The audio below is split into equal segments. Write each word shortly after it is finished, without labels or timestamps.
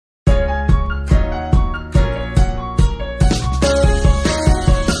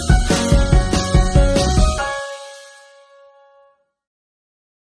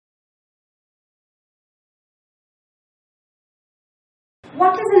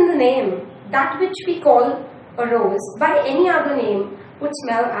What is in the name? That which we call a rose by any other name would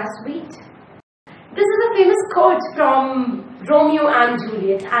smell as sweet. This is a famous quote from Romeo and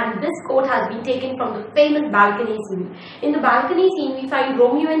Juliet, and this quote has been taken from the famous balcony scene. In the balcony scene, we find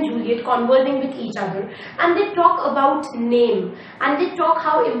Romeo and Juliet conversing with each other, and they talk about name, and they talk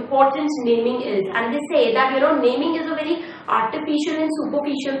how important naming is, and they say that naming is a very artificial and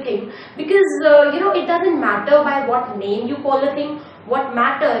superficial thing because it doesn't matter by what name you call a thing. What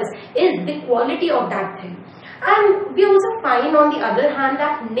matters is the quality of that thing. And we also find on the other hand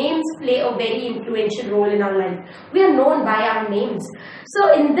that names play a very influential role in our life. We are known by our names.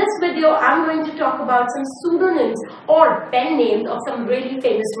 So in this video, I'm going to talk about some pseudonyms or pen names of some really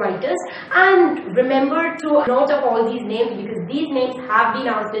famous writers. And remember to note of all these names because these names have been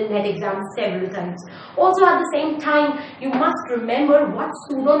asked in NET exams several times. Also at the same time, you must remember what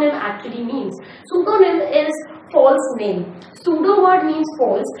pseudonym actually means. Pseudonym is false name. Pseudo word means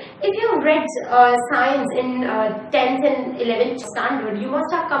false. If you have read science in 10th and 11th standard, you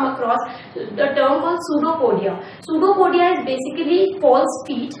must have come across the term called pseudopodia. Pseudopodia is basically false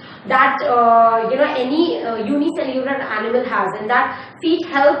feet that any unicellular animal has, and that feet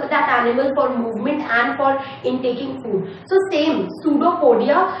help that animal for movement and for intaking food. So same,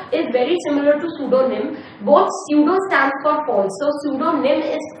 pseudopodia is very similar to pseudonym. Both pseudo stands for false, so pseudonym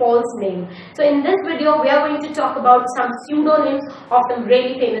is false name. So in this video we are going to talk about some pseudonyms of some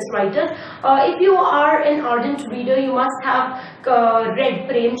really famous writers. If you are an ardent reader, you must have read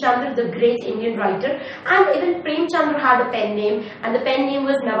Premchandra, the great Indian writer, and even Premchandra had a pen name, and the pen name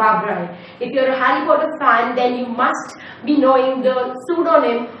was Nawab Rai. If you're a Harry Potter fan, then you must be knowing the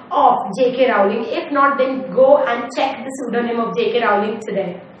pseudonym of J.K. Rowling. If not, then go and check the pseudonym of J.K. Rowling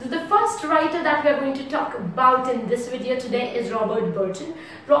today. So the first writer that we are going to talk about in this video today is Robert Burton.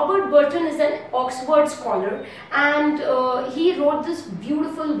 Robert Burton is an Oxford scholar, and he wrote this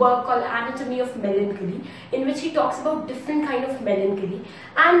beautiful work called Anatomy of Melancholy, in which he talks about different kind of melancholy.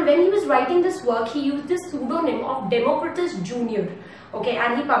 And when he was writing this work, he used this pseudonym of Democritus Jr. Okay,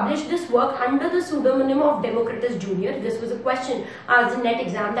 and he published this work under the pseudonym of Democritus Jr. This was a question asked in NET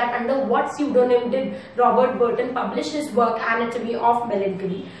exam, that under what pseudonym did Robert Burton publish his work Anatomy of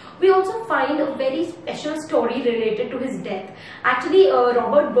Melancholy. We also find a very special story related to his death. Actually,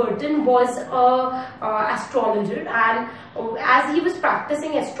 Robert Burton was an astrologer, and as he was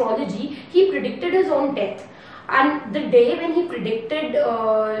practicing astrology, he predicted his own death. And the day when he predicted,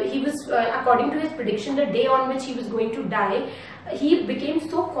 according to his prediction, the day on which he was going to die, he became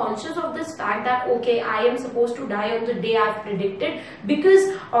so conscious of this fact that, okay, I am supposed to die on the day I've predicted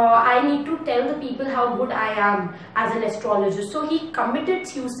because I need to tell the people how good I am as an astrologer. So he committed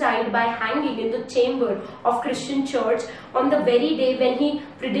suicide by hanging in the chamber of Christian church on the very day when he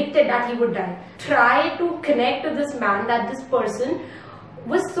predicted that he would die. Try to connect to this man, that this person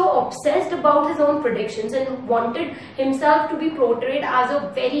was so obsessed about his own predictions and wanted himself to be portrayed as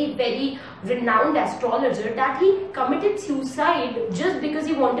a very, very renowned astrologer that he committed suicide just because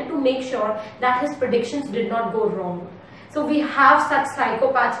he wanted to make sure that his predictions did not go wrong. So we have such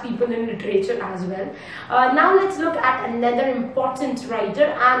psychopath people in literature as well. Now let's look at another important writer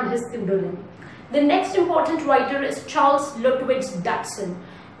and his pseudonym. The next important writer is Charles Lutwidge Dodson.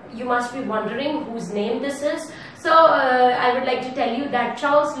 You must be wondering whose name this is. So I would like to tell you that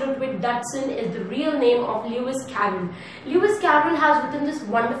Charles Lutwidge Dodson is the real name of Lewis Carroll. Lewis Carroll has written this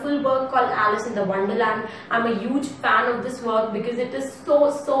wonderful work called Alice in the Wonderland. I'm a huge fan of this work because it is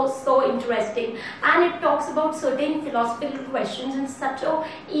so interesting, and it talks about certain philosophical questions in such a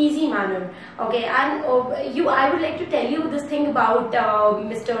easy manner. Okay, and I would like to tell you this thing about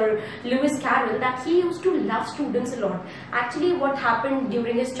Mr. Lewis Carroll, that he used to love students a lot. Actually, what happened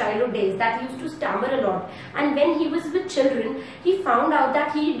during his childhood days, that he used to stammer a lot, and when he was with children, he found out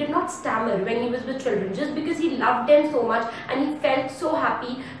that he did not stammer when he was with children, just because he loved them so much and he felt so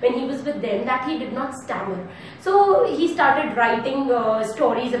happy when he was with them that he did not stammer. So he started writing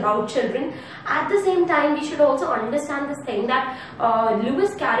stories about children. At the same time, we should also understand this thing that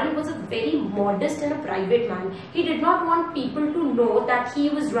Lewis Carroll was a very modest and a private man. He did not want people to know that he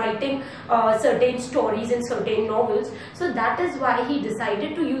was writing certain stories and certain novels. So that is why he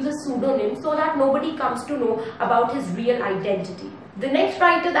decided to use a pseudonym so that nobody comes to know about his real identity. The next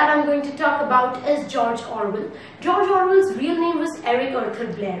writer that I'm going to talk about is George Orwell. George Orwell's real name was Eric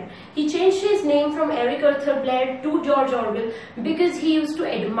Arthur Blair. He changed his name from Eric Arthur Blair to George Orwell because he used to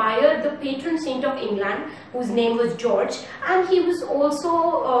admire the patron saint of England, whose name was George, and he was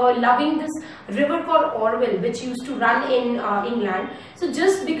also loving this river called Orwell, which used to run in England. So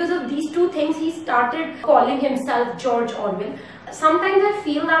just because of these two things, he started calling himself George Orwell. sometimes I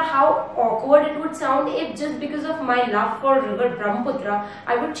feel that how awkward it would sound if just because of my love for river Brahmaputra,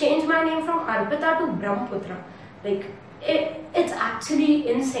 I would change my name from Arpita to Brahmaputra. Like, it's actually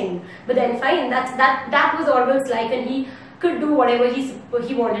insane. But then fine, that was Orwell's life, and he could do whatever he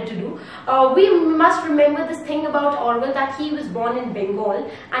wanted to do. We must remember this thing about Orwell, that he was born in Bengal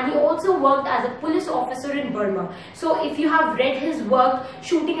and he also worked as a police officer in Burma. So if you have read his work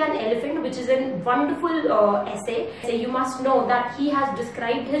Shooting an Elephant, which is a wonderful essay, you must know that he has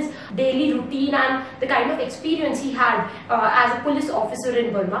described his daily routine and the kind of experience he had as a police officer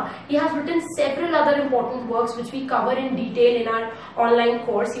in Burma. He has written several other important works which we cover in detail in our online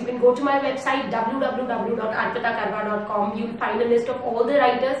course. You can go to my website www.arpitakarwa.com. You'll find a list of all the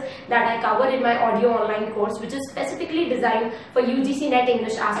writers that I cover in my audio online course, which is specifically designed for UGC NET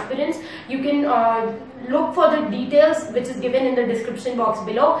English aspirants. You can look for the details which is given in the description box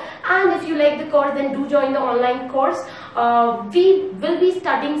below, and if you like the course, then do join the online course. We will be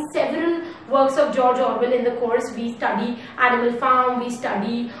studying several works of George Orwell in the course. We study Animal Farm, we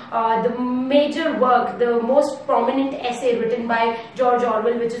study the major work, the most prominent essay written by George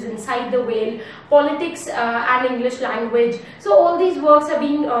Orwell, which is Inside the Whale, Politics and English Language. So all these works are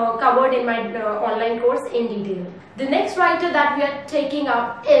being covered in my online course in detail. The next writer that we are taking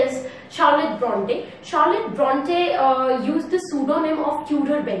up is Charlotte Bronte. Charlotte Bronte used the pseudonym of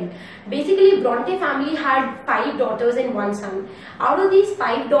Tudor Ben. Basically, Bronte family had 5 daughters and 1 son. Out of these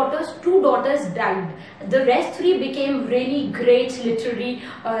 5 daughters, 2 daughters died. The rest 3 became really great literary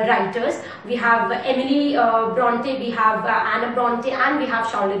writers. We have Emily Bronte, we have Anna Bronte, and we have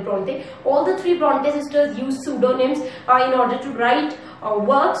Charlotte Bronte. All the 3 Bronte sisters used pseudonyms in order to write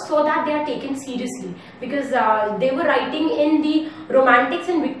works so that they are taken seriously, because they were writing in the Romantics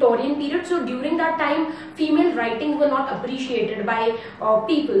and Victorian period. So during that time, female writings were not appreciated by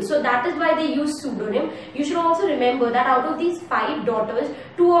people. So that is why they used pseudonym. You should also remember that out of these 5 daughters,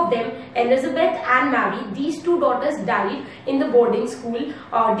 2 of them, Elizabeth and Mary, these 2 daughters died in the boarding school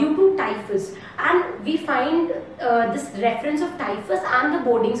due to typhus. And we find this reference of typhus and the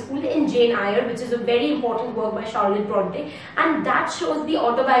boarding school in Jane Eyre, which is a very important work by Charlotte Bronte, and that shows the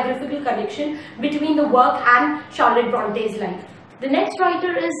autobiographical connection between the work and Charlotte Bronte's life. The next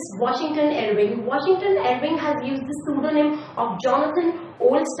writer is Washington Irving. Washington Irving has used the pseudonym of Jonathan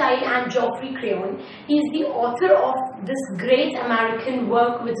Oldstyle and Geoffrey Crayon. He is the author of this great American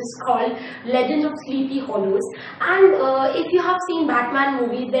work which is called Legend of Sleepy Hollows. And if you have seen Batman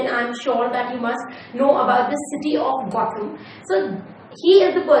movies, then I'm sure that you must know about the city of Gotham. So he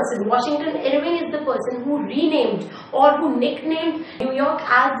is the person, Washington Irving is the person who renamed or who nicknamed New York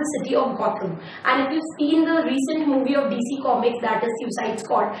as the city of Gotham. And if you've seen the recent movie of DC Comics, that is Suicide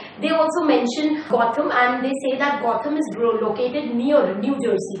Squad, they also mention Gotham and they say that Gotham is located near New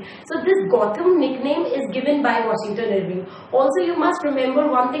Jersey. So this Gotham nickname is given by Washington Irving. Also, you must remember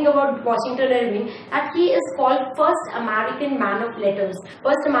one thing about Washington Irving, that he is called first American man of letters,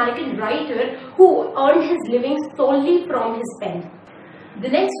 first American writer who earned his living solely from his pen. The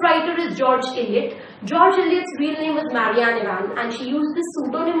next writer is George Eliot. George Eliot's real name was Marianne Evan, and she used the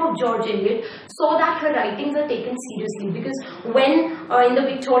pseudonym of George Eliot so that her writings are taken seriously, because when in the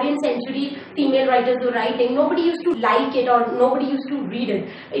Victorian century female writers were writing, nobody used to like it or nobody used to read it.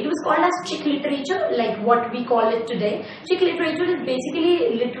 It was called as chick literature, like what we call it today. Chick literature is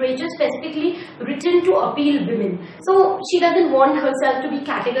basically literature specifically written to appeal women. So she doesn't want herself to be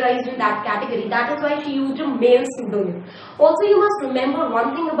categorized in that category. That is why she used a male pseudonym. Also, you must remember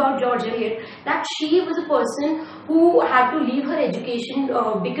one thing about George Eliot, that she was a person who had to leave her education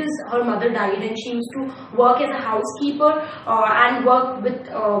because her mother died, and she used to work as a housekeeper and work with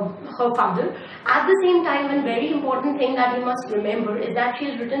her father. At the same time, one very important thing that you must remember is that she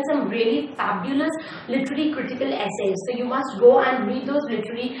has written some really fabulous literary critical essays. So you must go and read those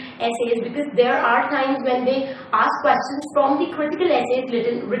literary essays, because there are times when they ask questions from the critical essays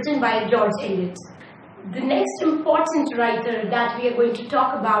written by George Eliot. The next important writer that we are going to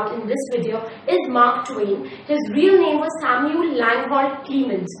talk about in this video is Mark Twain. His real name was Samuel Langhorne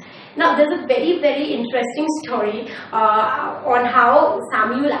Clemens. Now, there's a very, very interesting story on how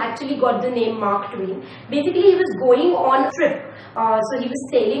Samuel actually got the name Mark Twain. Basically, he was going on a trip. So he was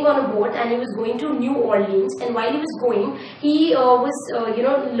sailing on a boat and he was going to New Orleans, and while he was going, he was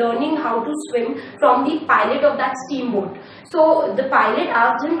learning how to swim from the pilot of that steamboat. So the pilot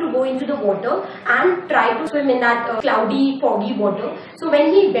asked him to go into the water and try to swim in that cloudy, foggy water. So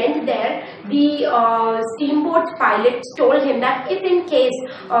when he went there, the steamboat pilot told him that if in case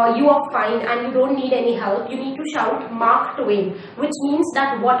you are fine and you don't need any help, you need to shout Mark Twain, which means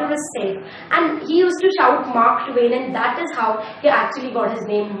that water is safe. And he used to shout Mark Twain, and that is how he actually got his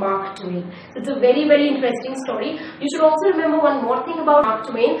name Mark Twain. So it's a very, very interesting story. You should also remember one more thing about Mark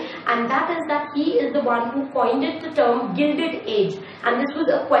Twain, and that is that he is the one who coined it the term Gilded Age. And this was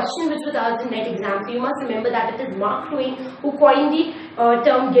a question which was asked in NET exam. So you must remember that it is Mark Twain who coined the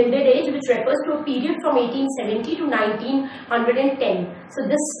term Gilded Age, which refers to a period from 1870 to 1910. So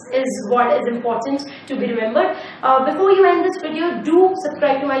this is what is important to be remembered. Before you end this video, do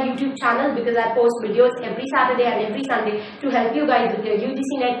subscribe to my YouTube channel, because I post videos every Saturday and every Sunday to help you guys with your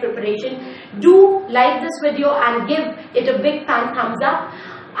UGC NET preparation. Do like this video and give it a big thumbs up,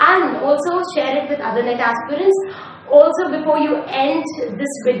 and also share it with other NET aspirants. Also, before you end this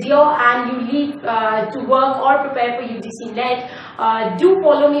video and you leave to work or prepare for UGC NET, do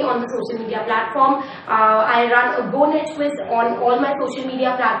follow me on the social media platform. I run a Go NET quiz on all my social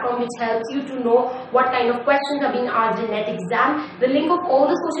media platform, which helps you to know what kind of questions are being asked in NET exam. The link of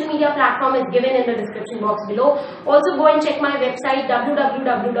all the social media platform is given in the description box below. Also, go and check my website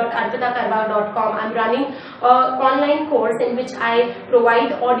www.arpitakarwa.com. I'm running an online course in which I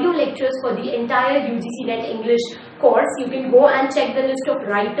provide audio lectures for the entire UGC NET English course. You can go and check the list of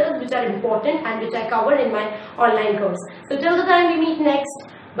writers which are important and which I cover in my online course. So till the time we meet next,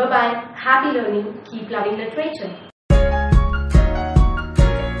 bye bye, happy learning, keep loving literature.